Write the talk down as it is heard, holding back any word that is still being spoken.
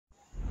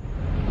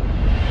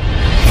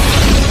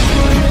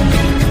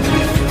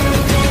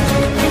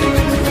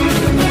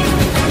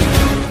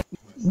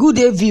Good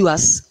day,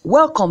 viewers.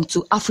 Welcome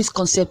to Afris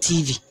Concept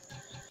TV,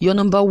 your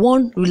number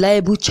one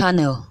reliable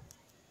channel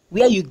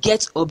where you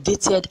get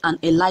updated and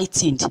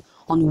enlightened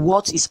on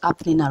what is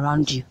happening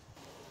around you.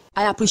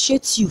 I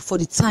appreciate you for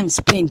the time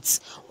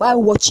spent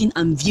while watching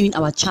and viewing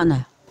our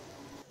channel.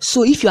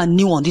 So if you are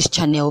new on this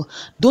channel,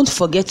 don't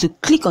forget to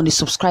click on the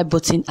subscribe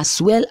button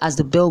as well as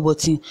the bell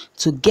button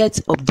to get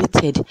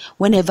updated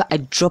whenever I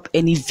drop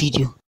any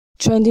video.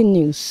 Trending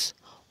news: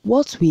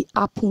 what will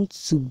happen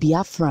to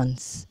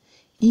Biafrans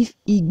if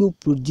Igbo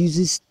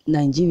produces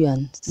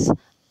Nigerians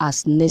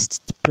as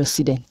next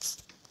president?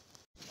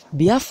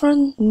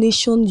 Biafran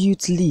Nation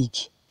Youth League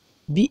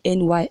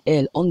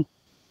 (BNYL) on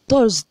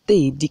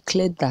Thursday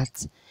declared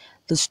that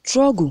the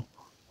struggle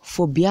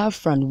for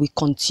Biafran will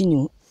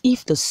continue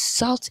if the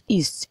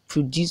Southeast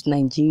produce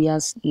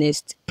Nigeria's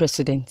next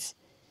president.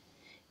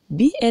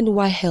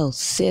 BNYL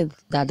said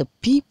that the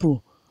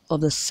people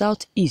of the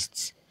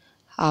Southeast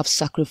have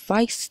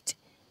sacrificed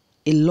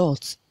a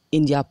lot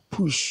in their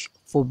push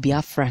for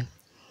Biafran.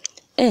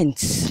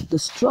 Hence, the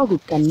struggle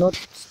cannot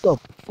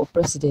stop for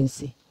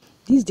presidency.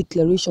 This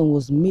declaration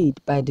was made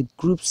by the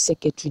group's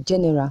Secretary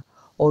General,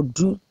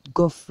 Odru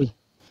Godfrey,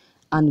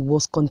 and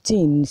was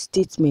contained in a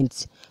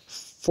statement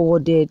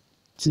forwarded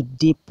to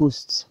Day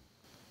Post.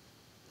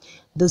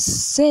 The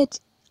said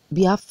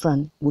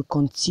Biafran will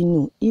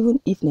continue even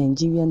if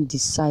Nigerians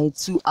decide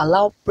to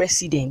allow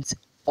president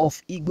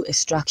of Igbo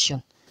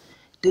extraction.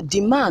 The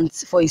demand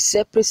for a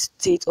separate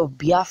state of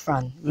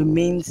Biafran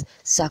remains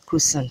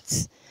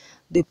sacrosanct.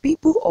 The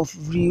people of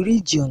the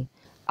region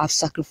have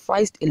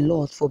sacrificed a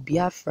lot for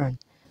Biafran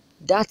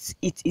that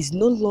it is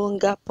no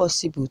longer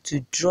possible to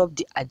drop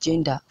the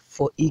agenda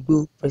for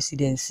Igbo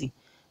presidency.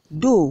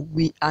 Though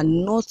we are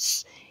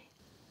not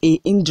a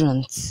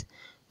hindrance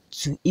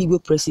to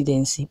Igbo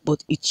presidency,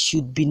 but it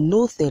should be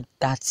noted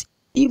that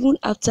even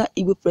after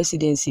Igbo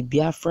presidency,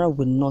 Biafra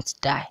will not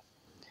die.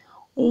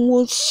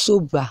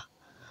 Soba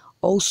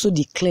also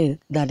declared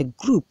that the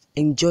group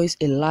enjoys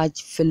a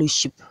large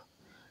fellowship,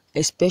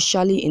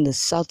 especially in the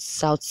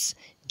South-South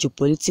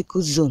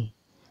geopolitical zone,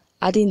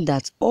 adding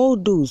that all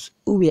those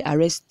who were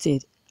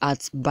arrested at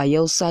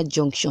Bayelsa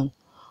Junction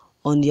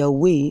on their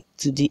way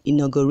to the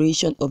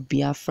inauguration of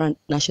Biafran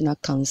National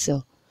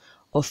Council,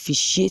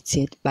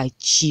 officiated by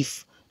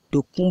Chief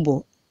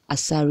Dokumbo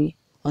Asari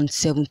on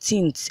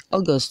 17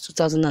 August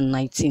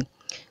 2019,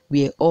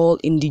 were all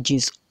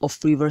indigenes of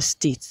Rivers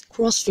State,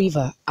 Cross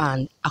River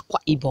and Akwa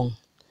Ibom.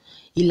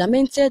 He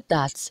lamented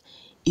that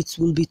it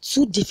will be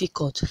too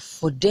difficult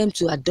for them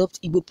to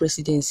adopt Igbo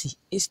presidency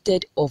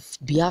instead of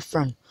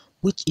Biafran,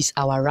 which is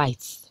our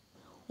right.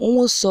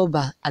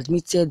 Soba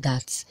admitted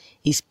that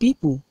his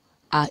people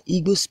are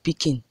Igbo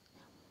speaking,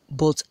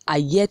 but are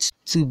yet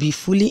to be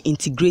fully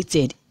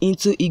integrated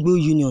into Igbo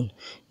Union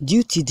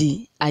due to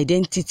the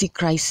identity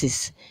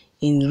crisis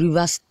in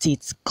Rivers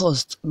State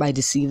caused by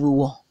the Civil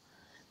War.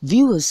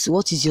 Viewers,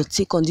 what is your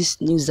take on this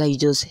news that you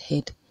just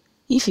heard?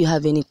 If you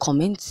have any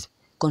comments,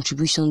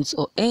 contributions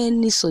or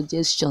any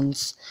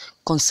suggestions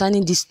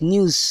concerning this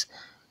news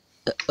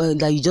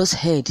that you just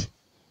heard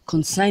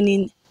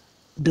concerning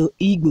the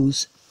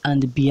Igbos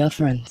and the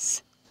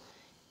Biafrans,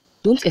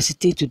 don't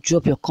hesitate to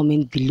drop your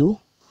comment below.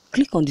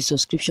 Click on the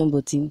subscription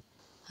button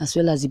as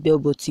well as the bell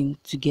button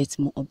to get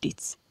more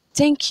updates.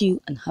 Thank you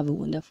and have a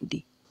wonderful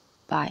day.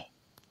 Bye.